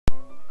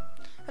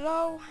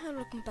Hello and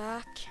welcome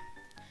back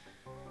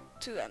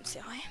to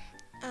MCI,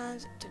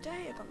 and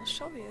today I'm gonna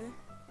show you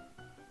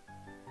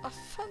a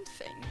fun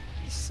thing.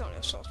 This is only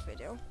a short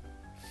video.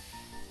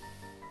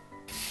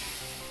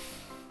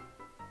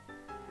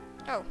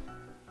 Oh,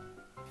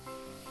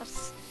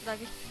 that's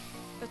laggy,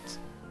 but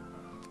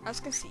as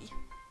you can see,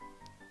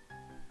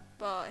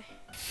 by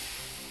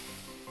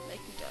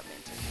making them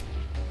into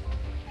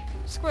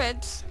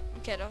squids.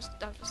 Okay,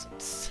 that was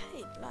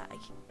insane lag.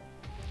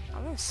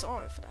 I'm really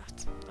sorry for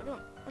that.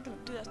 I'm gonna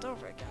do that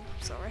over again.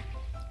 Sorry.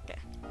 Okay.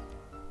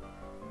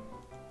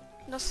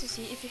 And as you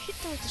see, if you hit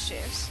them with the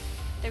shears,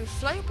 they will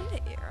fly up in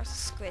the air as a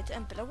squid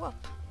and blow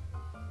up.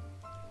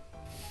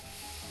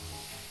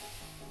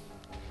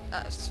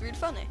 It's really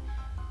funny.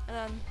 And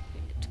then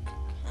you need to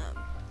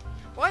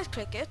right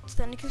click it,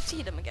 then you can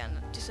see them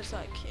again. This is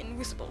like an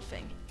invisible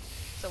thing.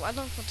 So I don't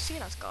want to see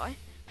that guy.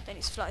 Then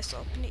he flies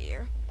up in the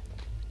air.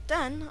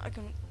 Then I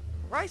can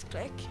right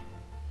click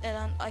and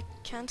then I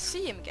can't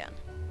see him again.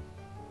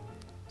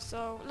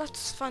 So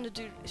let's find a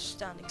dude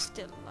standing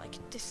still like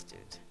this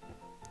dude.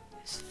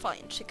 This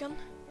fine chicken.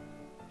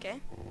 Okay.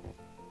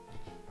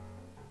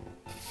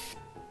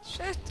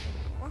 Shit!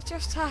 What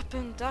just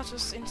happened? That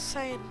was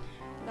insane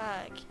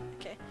lag.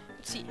 Okay,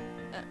 let's see.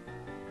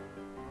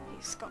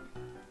 He's gone.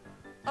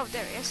 Oh,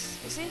 there he is.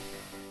 You see?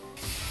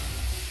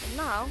 And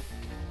now,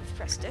 if you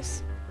press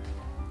this,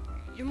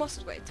 you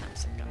must wait 10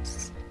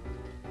 seconds.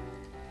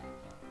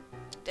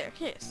 There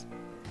he is.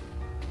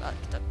 Like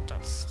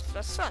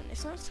that's fun,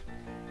 isn't it?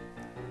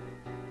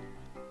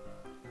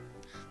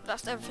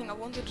 That's everything I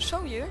wanted to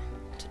show you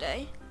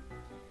today.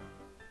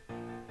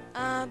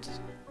 And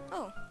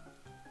oh,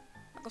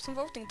 I got some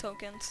voting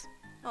tokens.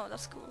 Oh,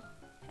 that's cool.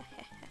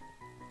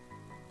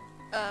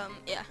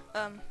 Yeah.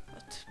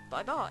 But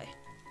bye bye.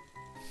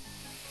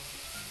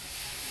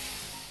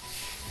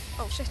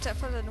 Oh shit! I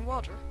fell in the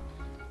water.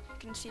 You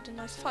can see the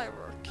nice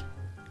firework.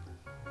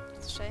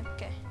 It's a shame.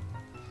 Okay.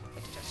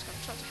 I'm just gonna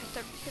try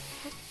to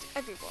hit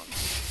everyone.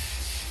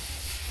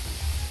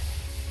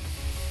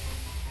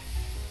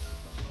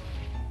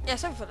 Yeah,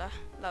 sorry for the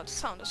loud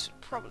sound. I should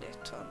probably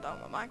turn down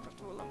my Minecraft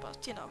volume,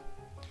 but you know,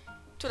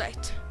 too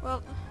late.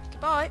 Well,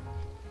 goodbye.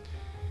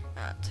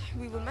 And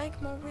we will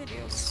make more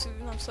videos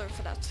soon. I'm sorry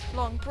for that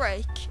long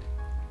break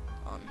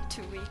on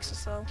 2 weeks or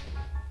so.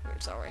 We're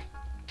sorry.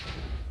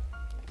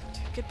 And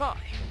goodbye.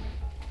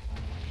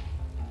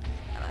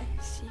 And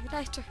I see you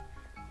later.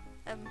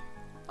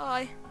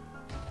 Bye.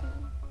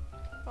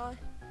 Bye.